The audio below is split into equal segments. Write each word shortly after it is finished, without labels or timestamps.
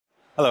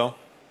Hello.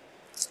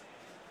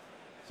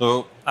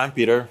 So I'm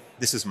Peter,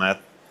 this is Matt,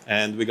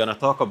 and we're going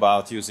to talk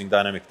about using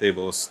dynamic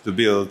tables to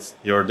build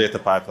your data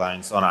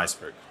pipelines on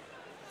Iceberg.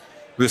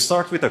 We'll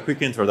start with a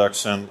quick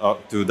introduction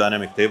to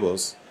dynamic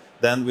tables,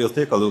 then we'll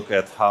take a look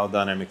at how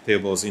dynamic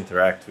tables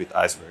interact with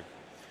Iceberg.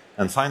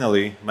 And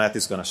finally, Matt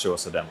is going to show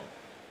us a demo.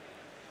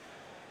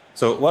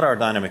 So what are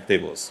dynamic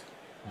tables?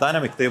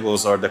 Dynamic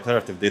tables are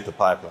declarative data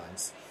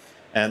pipelines,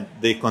 and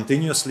they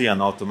continuously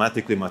and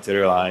automatically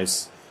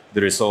materialize the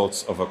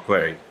results of a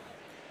query.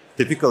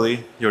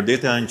 Typically, your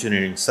data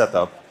engineering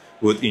setup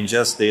would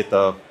ingest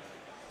data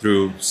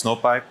through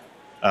Snowpipe,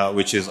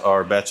 which is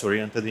our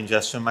batch-oriented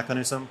ingestion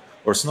mechanism,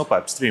 or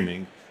Snowpipe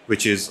streaming,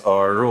 which is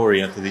our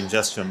row-oriented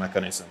ingestion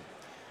mechanism.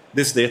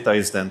 This data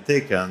is then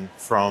taken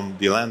from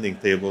the landing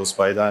tables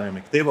by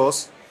dynamic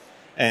tables,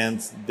 and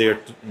the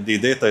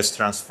data is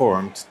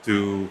transformed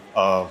to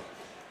a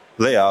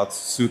layout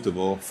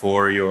suitable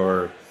for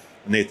your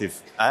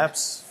native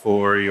apps,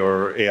 for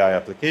your AI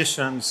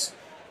applications,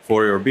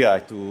 for your BI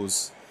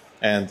tools,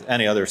 and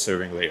any other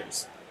serving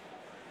layers.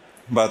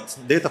 But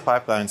data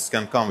pipelines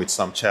can come with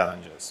some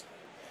challenges.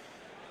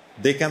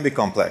 They can be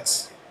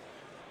complex.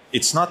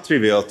 It's not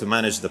trivial to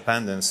manage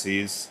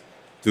dependencies,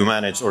 to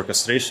manage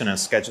orchestration and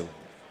scheduling.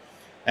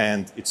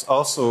 And it's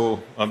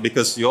also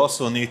because you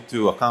also need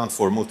to account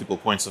for multiple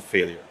points of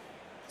failure.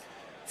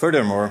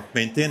 Furthermore,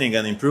 maintaining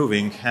and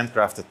improving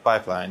handcrafted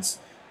pipelines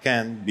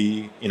can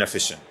be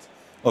inefficient.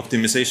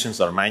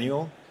 Optimizations are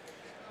manual,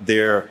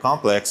 they're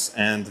complex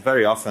and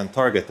very often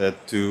targeted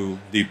to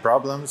the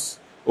problems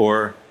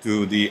or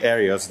to the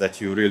areas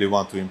that you really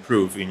want to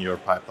improve in your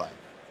pipeline.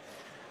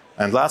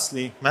 And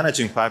lastly,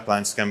 managing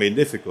pipelines can be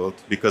difficult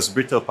because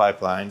brittle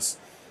pipelines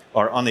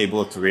are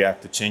unable to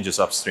react to changes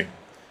upstream.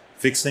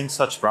 Fixing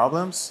such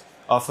problems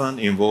often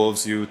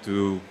involves you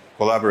to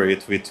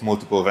collaborate with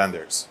multiple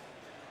vendors.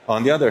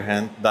 On the other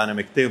hand,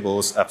 dynamic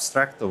tables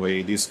abstract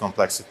away these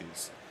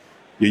complexities.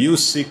 You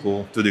use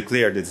SQL to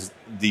declare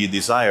the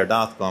desired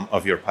outcome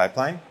of your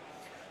pipeline,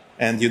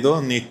 and you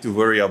don't need to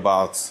worry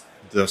about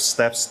the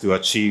steps to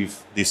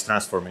achieve these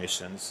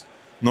transformations,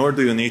 nor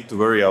do you need to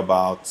worry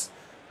about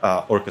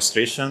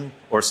orchestration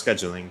or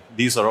scheduling.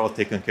 These are all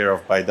taken care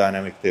of by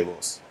dynamic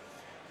tables.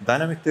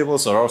 Dynamic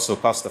tables are also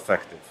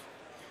cost-effective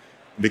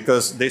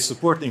because they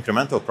support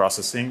incremental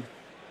processing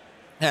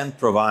and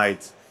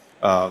provide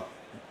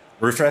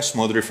refresh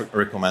mode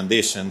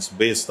recommendations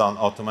based on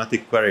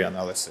automatic query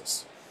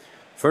analysis.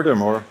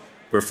 Furthermore,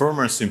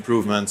 performance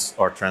improvements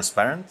are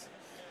transparent,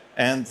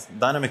 and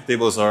dynamic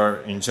tables are,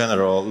 in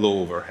general,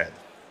 low overhead.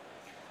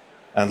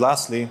 And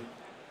lastly,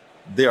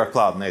 they are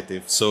cloud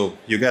native, so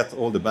you get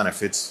all the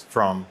benefits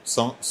from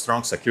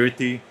strong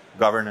security,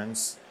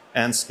 governance,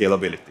 and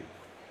scalability.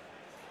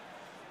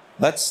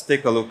 Let's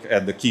take a look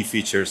at the key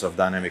features of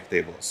dynamic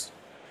tables.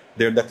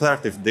 They're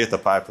declarative data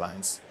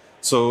pipelines,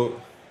 so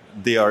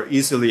they are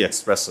easily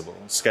expressible.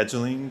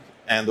 Scheduling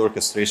and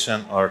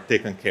orchestration are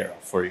taken care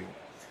of for you.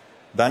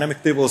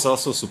 Dynamic tables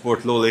also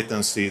support low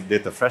latency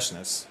data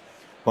freshness,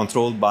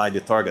 controlled by the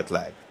target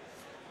lag.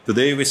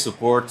 Today we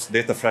support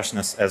data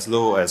freshness as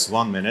low as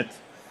 1 minute,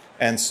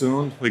 and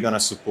soon we're going to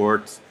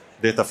support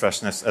data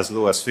freshness as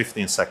low as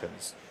 15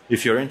 seconds.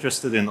 If you're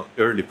interested in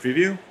early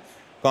preview,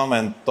 come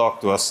and talk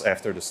to us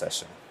after the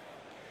session.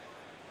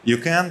 You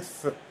can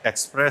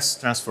express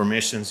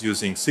transformations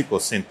using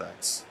SQL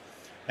syntax,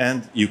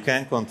 and you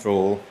can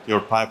control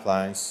your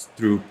pipelines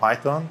through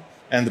Python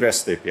and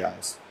REST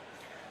APIs.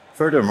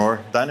 Furthermore,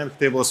 dynamic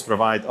tables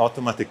provide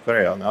automatic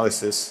query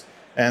analysis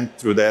and,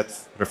 through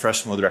that,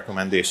 refresh mode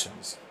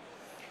recommendations.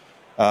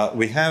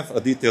 We have a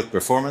detailed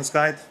performance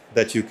guide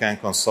that you can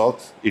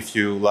consult if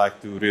you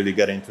like to really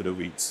get into the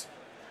weeds.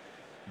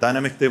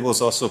 Dynamic tables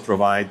also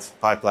provide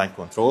pipeline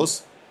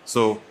controls.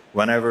 So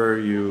whenever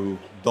you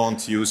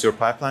don't use your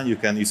pipeline, you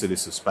can easily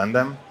suspend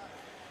them.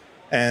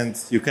 And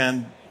you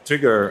can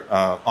trigger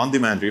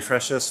on-demand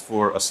refreshes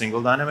for a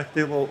single dynamic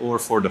table or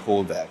for the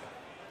whole DAG.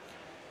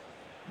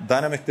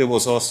 Dynamic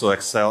tables also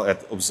excel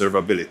at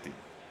observability.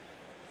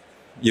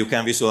 You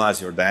can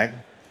visualize your DAG.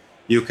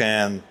 You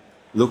can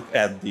look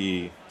at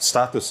the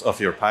status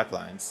of your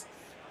pipelines.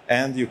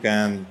 And you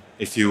can,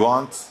 if you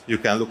want, you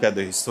can look at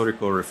the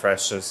historical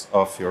refreshes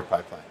of your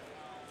pipeline.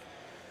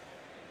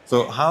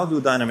 So how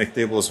do dynamic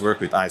tables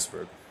work with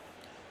Iceberg?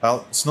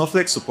 Well,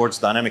 Snowflake supports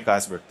dynamic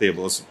Iceberg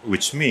tables,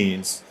 which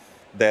means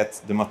that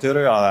the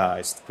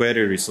materialized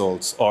query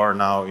results are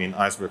now in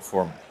Iceberg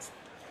format.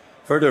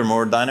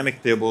 Furthermore,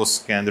 dynamic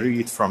tables can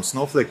read from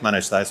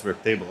Snowflake-managed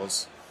Iceberg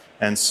tables,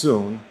 and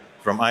soon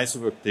from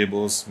Iceberg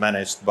tables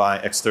managed by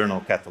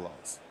external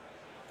catalogs.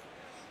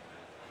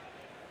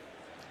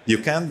 You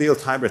can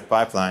build hybrid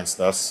pipelines,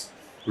 thus,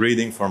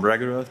 reading from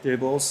regular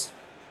tables,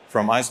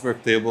 from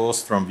Iceberg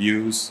tables, from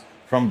views,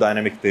 from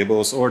dynamic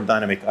tables, or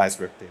dynamic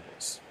Iceberg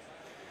tables.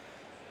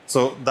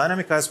 So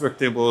dynamic Iceberg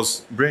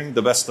tables bring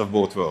the best of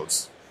both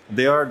worlds.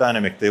 They are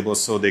dynamic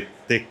tables, so they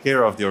take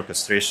care of the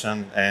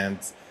orchestration and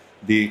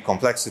the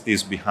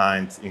complexities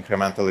behind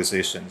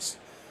incrementalizations.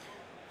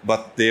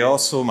 But they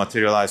also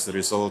materialize the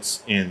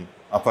results in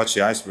Apache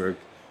Iceberg,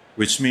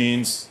 which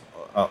means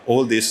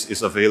all this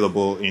is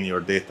available in your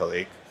data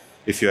lake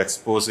if you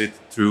expose it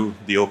through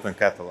the open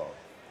catalog.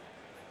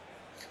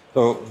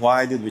 So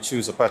why did we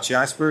choose Apache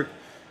Iceberg?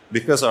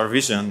 Because our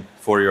vision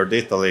for your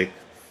data lake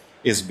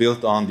is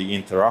built on the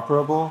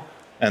interoperable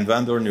and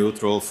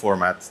vendor-neutral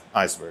format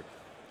Iceberg.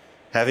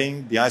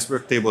 Having the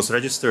Iceberg tables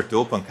registered to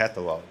open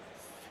catalog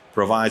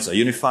provides a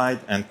unified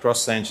and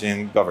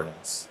cross-engine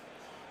governance.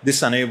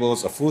 This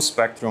enables a full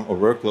spectrum of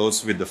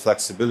workloads with the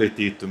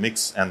flexibility to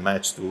mix and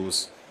match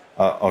tools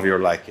of your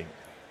liking.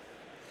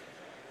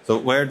 So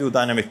where do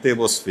dynamic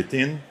tables fit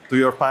in to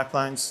your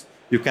pipelines?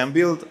 You can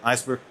build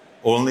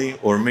Iceberg-only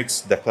or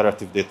mixed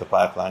declarative data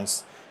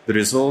pipelines. The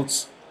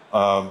results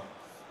of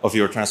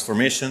your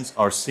transformations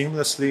are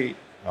seamlessly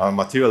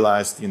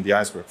materialized in the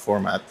Iceberg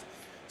format,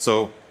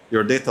 so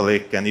your data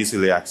lake can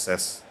easily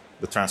access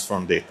the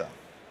transformed data.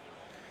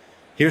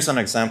 Here's an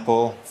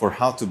example for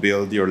how to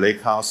build your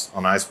lakehouse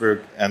on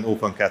Iceberg and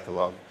Open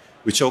Catalog,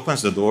 which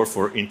opens the door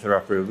for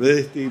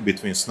interoperability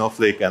between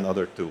Snowflake and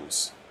other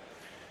tools.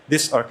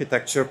 This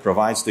architecture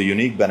provides the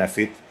unique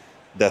benefit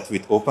that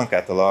with Open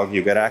Catalog,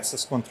 you get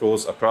access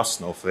controls across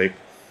Snowflake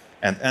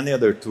and any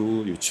other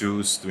tool you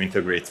choose to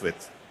integrate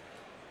with.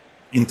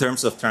 In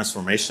terms of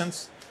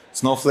transformations,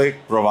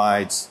 Snowflake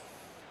provides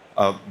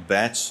a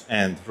batch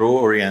and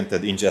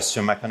row-oriented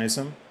ingestion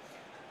mechanism.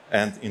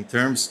 And in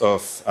terms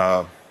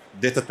of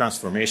data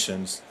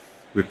transformations,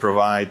 we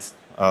provide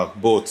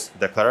both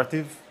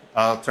declarative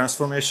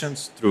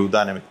transformations through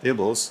dynamic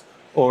tables,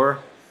 or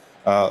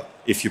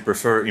if you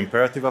prefer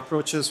imperative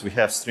approaches, we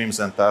have streams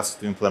and tasks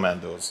to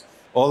implement those.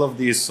 All of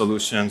these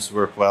solutions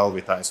work well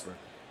with Iceberg.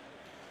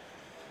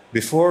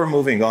 Before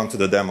moving on to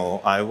the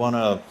demo, I want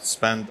to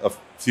spend a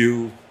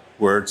few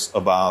words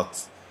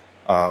about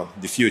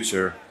the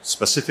future,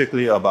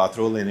 specifically about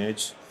row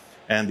lineage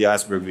and the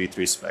Iceberg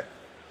v3 spec.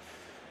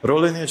 Row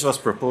lineage was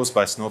proposed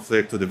by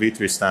Snowflake to the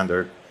v3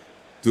 standard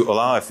to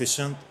allow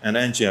efficient and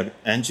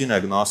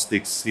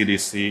engine-agnostic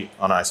CDC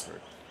on Iceberg.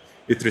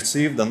 It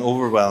received an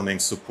overwhelming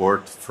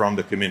support from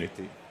the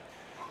community.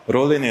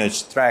 Row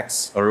lineage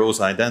tracks a row's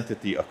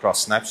identity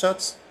across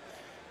snapshots,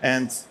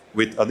 and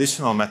with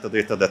additional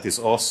metadata that is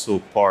also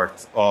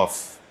part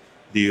of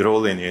the row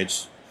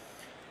lineage,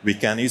 we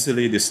can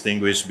easily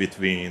distinguish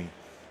between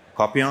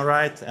copy on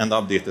write and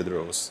updated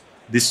rows.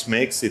 This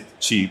makes it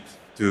cheap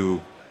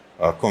to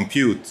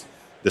compute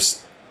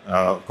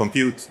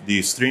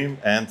the stream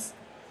and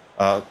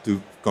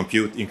to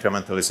compute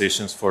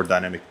incrementalizations for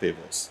dynamic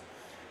tables.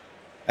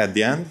 At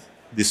the end,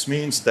 this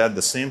means that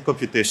the same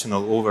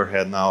computational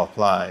overhead now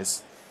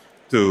applies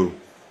to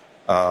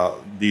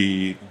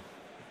the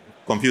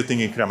computing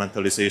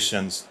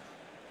incrementalizations,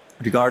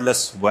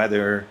 regardless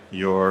whether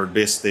your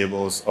base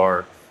tables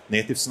are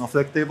native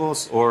Snowflake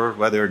tables or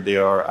whether they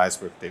are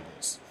Iceberg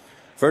tables.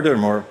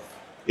 Furthermore,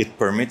 it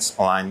permits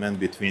alignment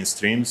between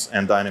streams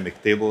and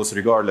dynamic tables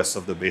regardless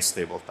of the base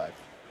table type.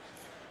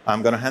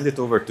 I'm going to hand it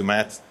over to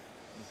Matt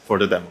for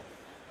the demo.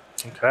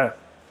 Okay.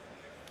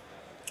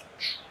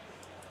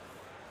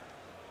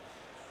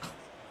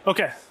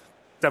 Okay,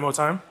 demo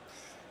time.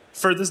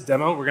 For this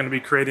demo, we're going to be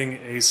creating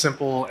a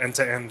simple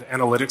end-to-end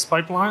analytics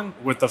pipeline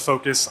with the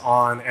focus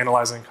on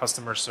analyzing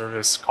customer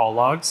service call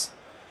logs.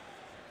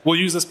 We'll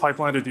use this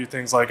pipeline to do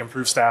things like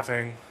improve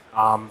staffing,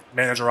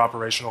 manage our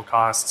operational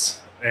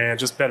costs, and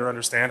just better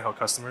understand how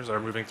customers are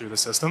moving through the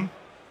system.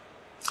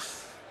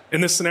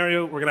 In this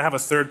scenario, we're going to have a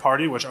third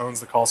party which owns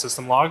the call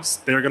system logs.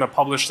 They're going to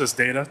publish this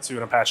data to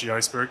an Apache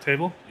Iceberg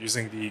table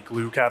using the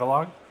glue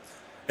catalog.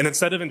 And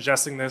instead of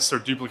ingesting this or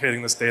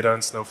duplicating this data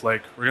in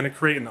Snowflake, we're going to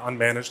create an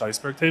unmanaged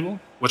Iceberg table,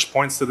 which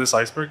points to this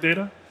Iceberg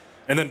data,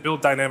 and then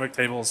build dynamic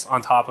tables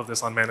on top of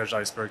this unmanaged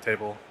Iceberg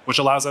table, which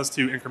allows us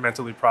to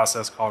incrementally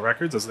process call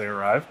records as they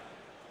arrive.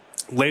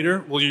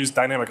 Later, we'll use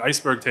dynamic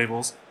Iceberg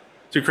tables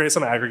to create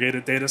some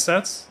aggregated data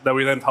sets that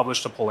we then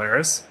publish to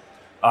Polaris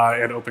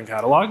and Open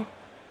Catalog.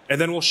 And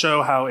then we'll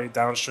show how a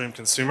downstream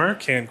consumer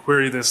can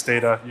query this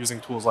data using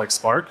tools like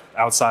Spark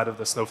outside of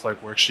the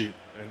Snowflake worksheet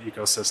and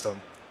ecosystem.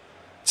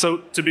 So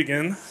to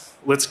begin,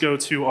 let's go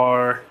to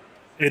our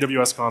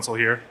AWS console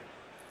here.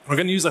 We're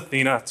going to use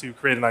Athena to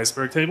create an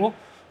Iceberg table,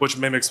 which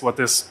mimics what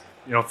this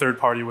third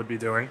party would be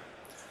doing.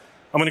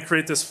 I'm going to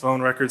create this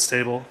phone records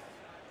table.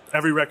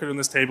 Every record in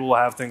this table will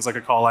have things like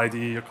a call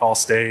ID, a call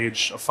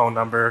stage, a phone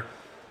number,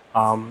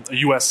 a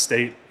US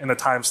state, and a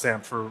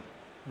timestamp for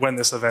when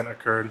this event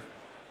occurred.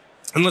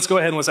 And let's go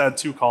ahead and let's add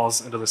 2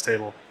 calls into this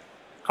table.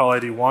 Call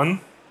ID 1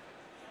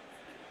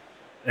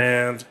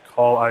 and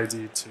call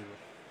ID 2.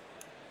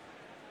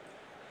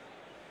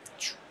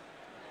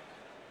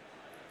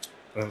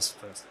 All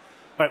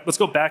right, let's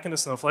go back into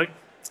Snowflake.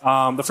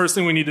 The first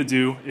thing we need to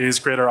do is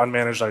create our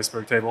unmanaged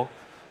Iceberg table.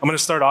 I'm going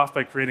to start off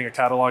by creating a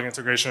catalog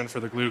integration for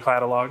the glue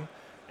catalog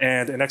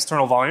and an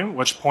external volume,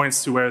 which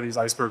points to where these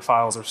Iceberg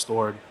files are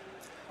stored.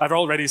 I've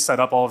already set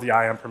up all of the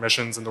IAM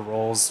permissions and the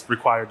roles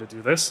required to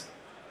do this.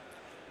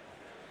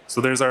 So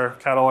there's our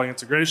catalog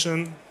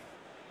integration.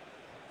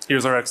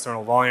 Here's our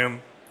external volume.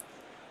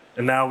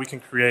 And now we can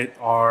create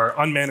our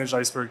unmanaged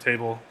Iceberg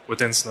table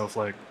within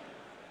Snowflake.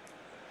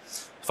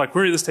 If I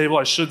query this table,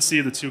 I should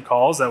see the two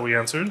calls that we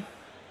entered,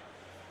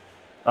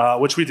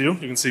 which we do.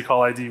 You can see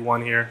call ID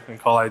 1 here and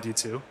call ID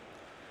 2.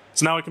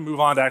 So now we can move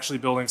on to actually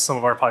building some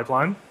of our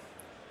pipeline.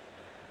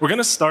 We're going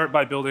to start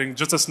by building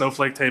just a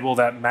Snowflake table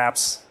that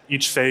maps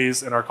each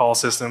phase in our call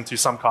system to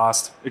some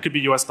cost. It could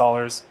be US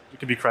dollars, it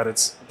could be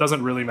credits. It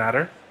doesn't really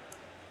matter.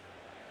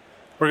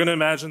 We're going to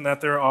imagine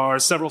that there are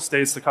several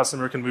states the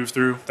customer can move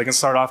through. They can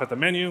start off at the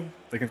menu,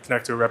 they can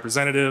connect to a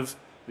representative,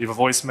 leave a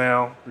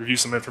voicemail, review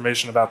some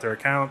information about their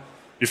account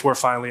before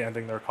finally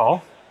ending their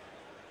call.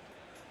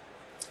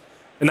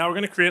 And now we're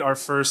going to create our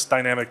first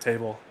dynamic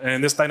table.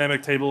 And this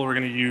dynamic table we're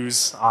going to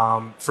use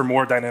for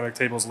more dynamic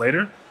tables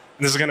later.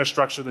 And this is going to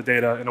structure the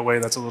data in a way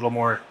that's a little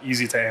more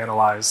easy to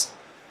analyze.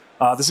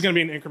 This is going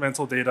to be an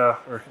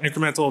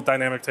incremental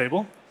dynamic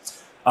table.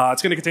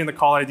 It's going to contain the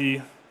call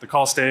ID, the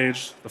call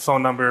stage, the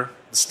phone number,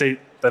 the state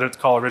that the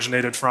call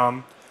originated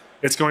from.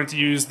 It's going to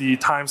use the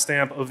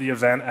timestamp of the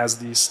event as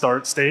the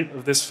start state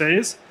of this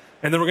phase.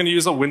 And then we're going to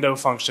use a window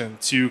function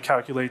to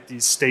calculate the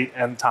state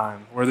end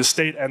time, where the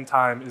state end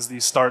time is the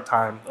start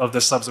time of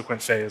the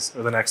subsequent phase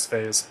or the next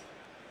phase.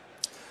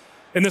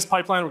 In this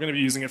pipeline, we're going to be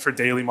using it for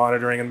daily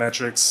monitoring and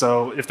metrics.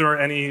 So if there are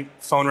any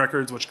phone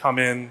records which come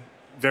in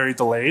very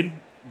delayed,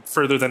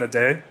 further than a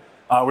day,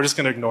 we're just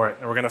going to ignore it,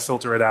 and we're going to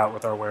filter it out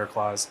with our where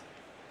clause.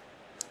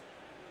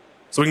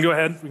 So we can go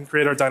ahead, we can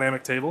create our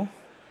dynamic table.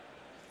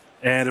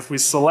 And if we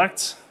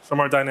select from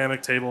our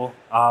dynamic table,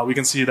 we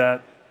can see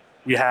that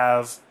we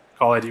have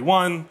call ID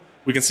 1.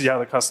 We can see how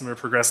the customer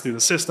progressed through the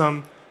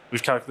system.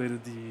 We've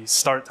calculated the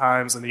start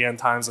times and the end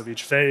times of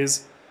each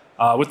phase,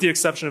 with the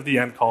exception of the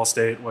end call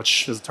state,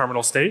 which is a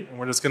terminal state, and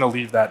we're just going to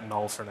leave that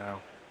null for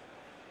now.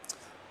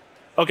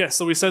 OK,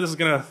 so we said this is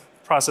going to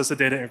process the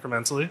data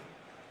incrementally.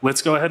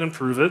 Let's go ahead and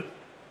prove it.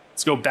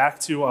 Let's go back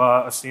to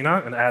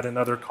Athena and add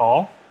another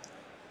call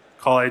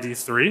ID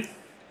 3. And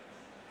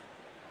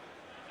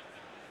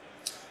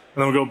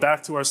then we'll go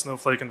back to our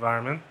Snowflake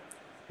environment.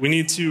 We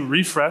need to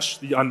refresh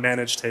the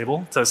unmanaged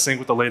table to sync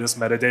with the latest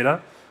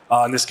metadata.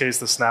 In this case,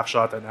 the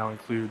snapshot that now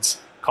includes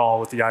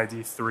call with the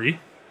ID 3.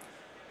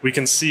 We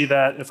can see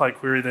that if I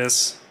query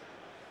this,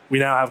 we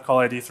now have call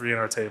ID 3 in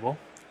our table.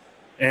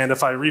 And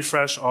if I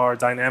refresh our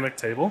dynamic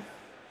table,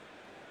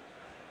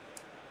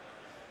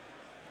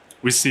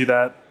 we see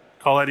that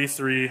call ID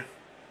 3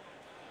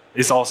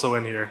 is also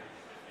in here.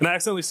 And I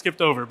accidentally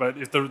skipped over, but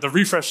if the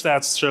refresh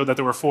stats showed that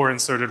there were 4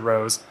 inserted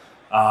rows,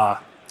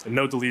 and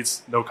no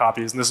deletes, no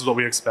copies, and this is what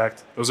we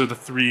expect. Those are the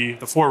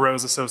 4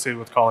 rows associated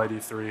with call ID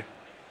 3.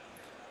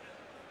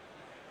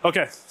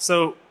 OK,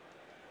 so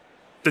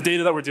the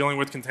data that we're dealing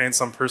with contains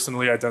some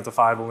personally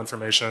identifiable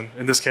information.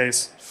 In this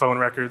case, phone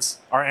records.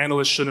 Our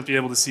analysts shouldn't be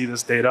able to see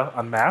this data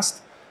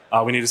unmasked.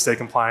 We need to stay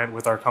compliant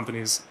with our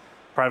company's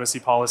privacy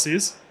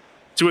policies.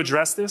 To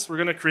address this, we're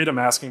going to create a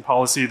masking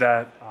policy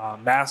that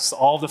masks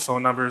all of the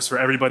phone numbers for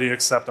everybody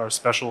except our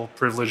special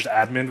privileged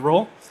admin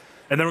role.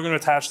 And then we're going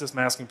to attach this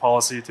masking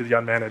policy to the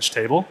unmanaged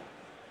table.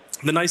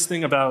 The nice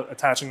thing about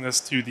attaching this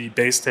to the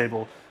base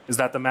table is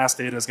that the masked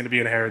data is going to be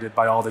inherited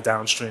by all the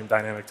downstream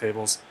dynamic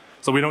tables.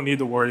 So we don't need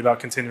to worry about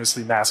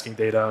continuously masking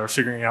data or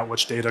figuring out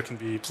which data can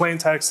be plain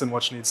text and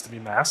which needs to be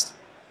masked.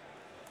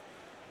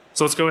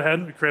 So let's go ahead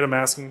and create a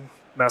masking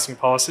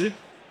policy.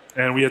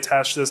 And we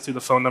attach this to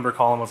the phone number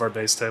column of our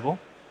base table.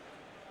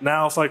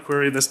 Now, if I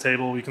query this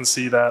table, we can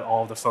see that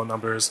all of the phone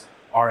numbers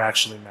are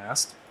actually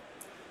masked.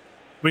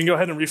 We can go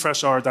ahead and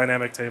refresh our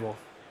dynamic table.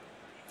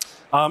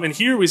 And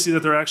here we see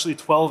that there are actually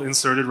 12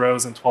 inserted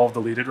rows and 12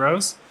 deleted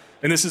rows.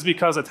 And this is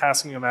because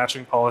attaching a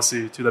matching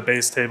policy to the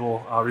base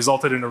table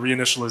resulted in a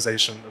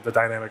reinitialization of the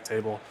dynamic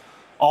table.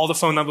 All the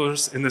phone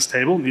numbers in this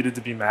table needed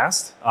to be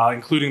masked,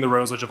 including the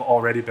rows which have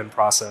already been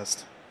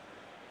processed.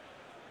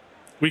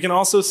 We can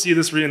also see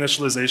this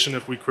reinitialization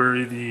if we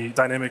query the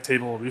dynamic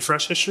table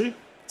refresh history.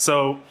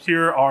 So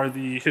here are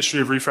the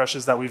history of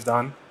refreshes that we've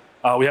done.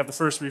 We have the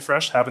first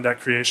refresh happened at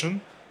creation.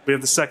 We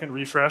have the second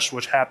refresh,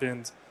 which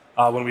happened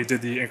when we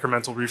did the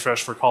incremental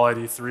refresh for call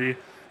ID 3.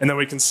 And then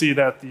we can see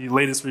that the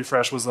latest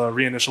refresh was a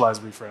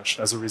reinitialized refresh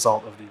as a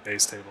result of the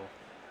base table.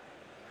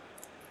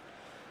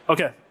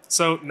 OK,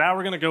 so now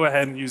we're going to go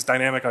ahead and use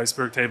dynamic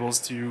Iceberg tables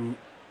to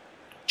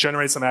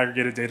generate some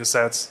aggregated data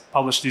sets,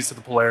 publish these to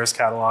the Polaris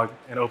catalog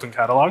and Open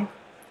Catalog.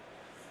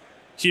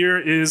 Here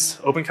is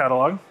Open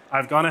Catalog.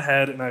 I've gone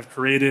ahead and I've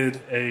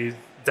created a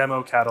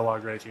demo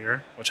catalog right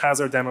here, which has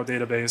our demo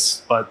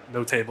database, but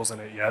no tables in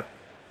it yet.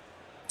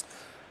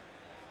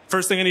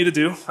 First thing I need to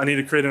do, I need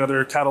to create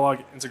another catalog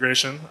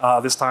integration.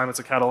 This time it's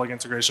a catalog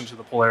integration to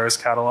the Polaris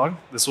catalog.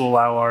 This will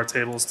allow our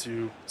tables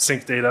to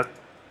sync data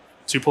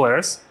to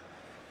Polaris.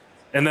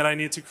 And then I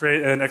need to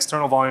create an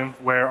external volume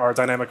where our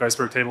dynamic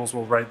Iceberg tables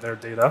will write their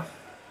data.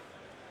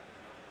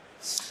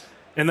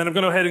 And then I'm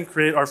going to go ahead and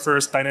create our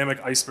first dynamic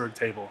Iceberg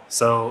table.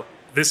 So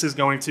this is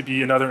going to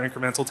be another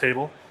incremental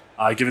table.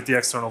 I give it the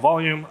external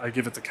volume. I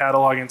give it the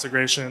catalog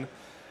integration.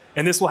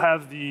 And this will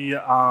have the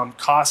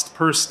cost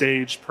per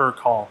stage per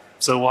call.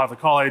 So we'll have the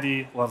call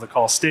ID, we'll have the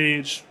call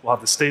stage, we'll have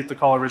the state the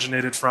call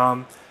originated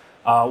from.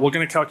 We're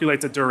going to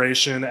calculate the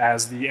duration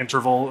as the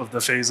interval of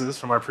the phases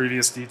from our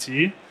previous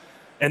DT.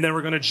 And then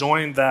we're going to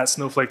join that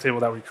Snowflake table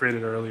that we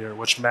created earlier,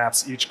 which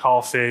maps each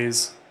call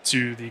phase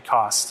to the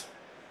cost.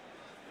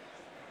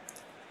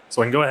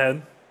 So I can go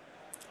ahead,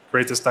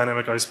 create this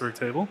dynamic Iceberg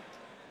table.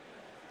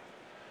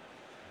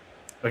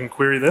 I can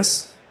query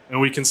this,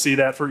 and we can see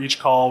that for each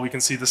call, we can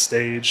see the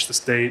stage, the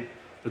state,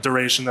 the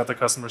duration that the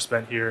customer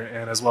spent here,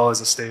 and as well as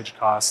the stage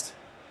cost.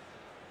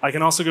 I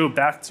can also go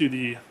back to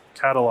the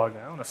catalog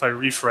now, and if I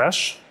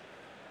refresh,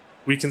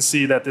 we can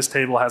see that this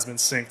table has been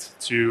synced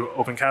to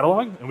Open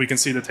Catalog, and we can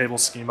see the table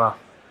schema.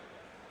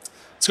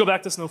 Let's go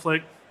back to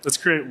Snowflake. Let's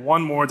create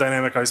one more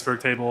dynamic Iceberg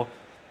table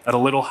at a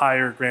little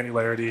higher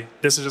granularity.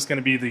 This is just going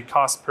to be the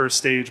cost per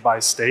stage by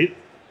state.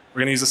 We're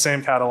going to use the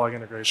same catalog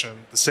integration,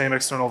 the same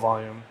external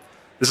volume.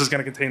 This is going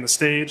to contain the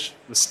stage,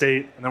 the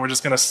state, and then we're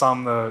just going to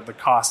sum the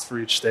cost for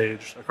each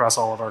stage across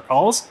all of our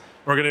calls.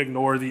 We're going to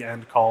ignore the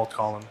end call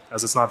column,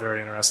 as it's not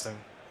very interesting.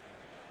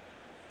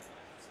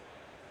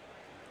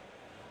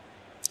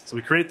 So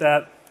we create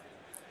that.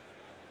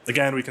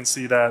 Again, we can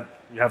see that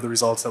we have the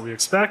results that we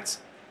expect.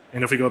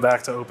 And if we go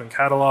back to Open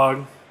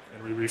Catalog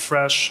and we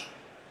refresh,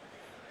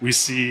 we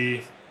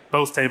see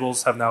both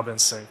tables have now been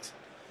synced.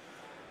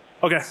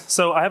 OK,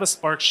 so I have a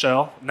Spark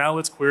shell. Now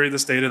let's query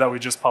this data that we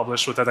just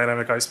published with the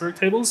dynamic Iceberg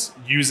tables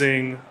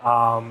using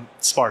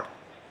Spark.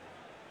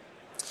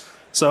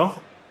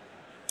 So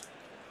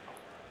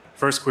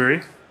first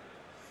query,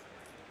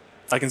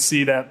 I can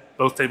see that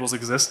both tables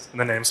exist in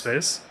the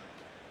namespace.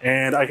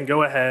 And I can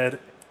go ahead,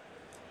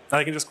 and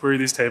I can just query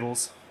these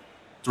tables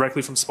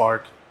directly from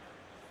Spark.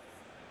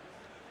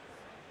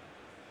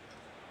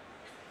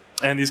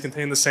 And these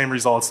contain the same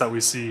results that we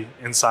see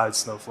inside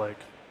Snowflake.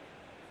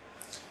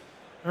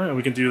 All right,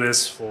 we can do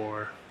this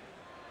for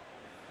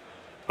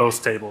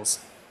both tables.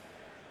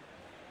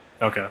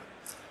 OK.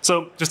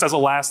 So just as a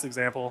last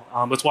example,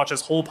 let's watch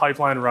this whole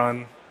pipeline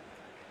run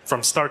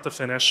from start to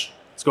finish.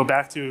 Let's go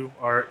back to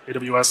our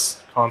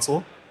AWS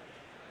console.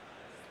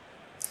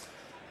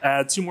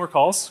 Add 2 more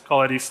calls, call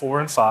ID 4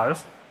 and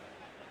 5.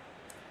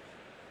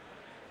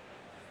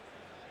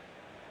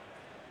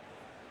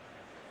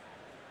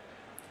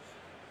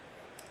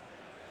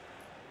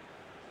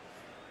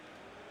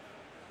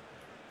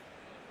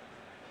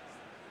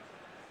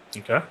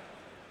 OK.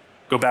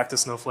 Go back to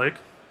Snowflake.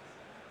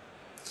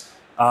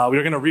 We're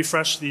going to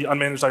refresh the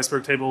unmanaged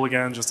Iceberg table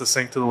again just to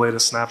sync to the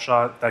latest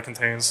snapshot that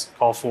contains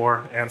call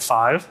 4 and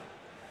 5.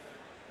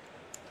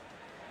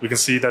 We can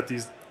see that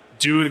these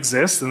do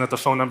exist and that the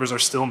phone numbers are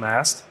still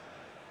masked.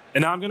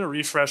 And now I'm going to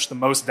refresh the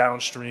most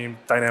downstream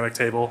dynamic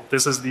table.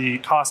 This is the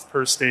cost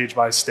per stage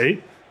by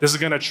state. This is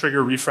going to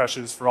trigger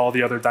refreshes for all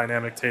the other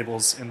dynamic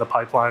tables in the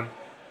pipeline.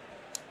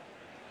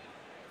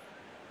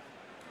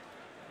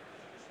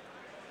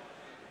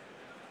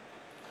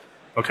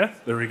 OK,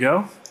 there we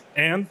go.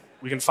 And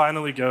we can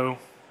finally go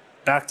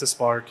back to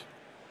Spark.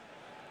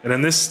 And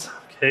in this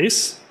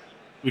case,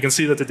 we can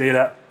see that the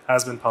data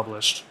has been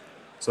published.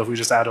 So if we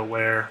just add a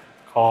where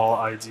call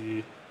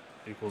ID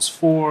equals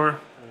 4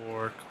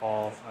 or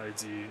call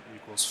ID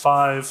equals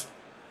 5.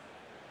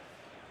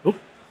 Oop,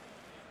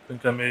 I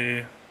think I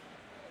may.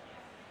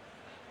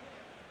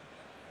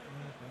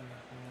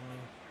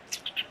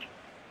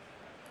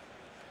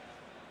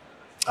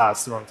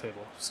 It's the wrong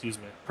table. Excuse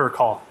me. Per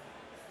call.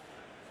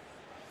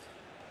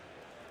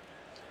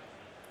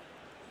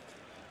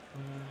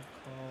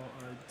 Call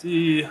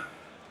ID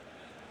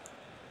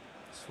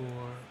 4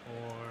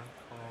 or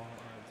call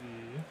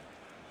ID.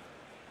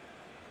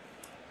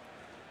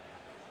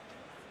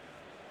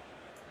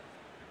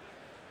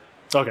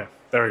 OK,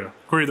 there we go.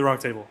 Queried the wrong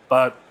table.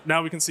 But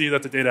now we can see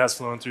that the data has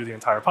flown through the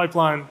entire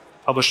pipeline,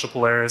 published to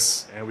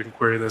Polaris, and we can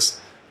query this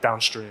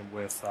downstream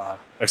with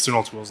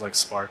external tools like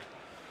Spark.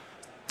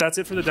 That's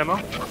it for the demo.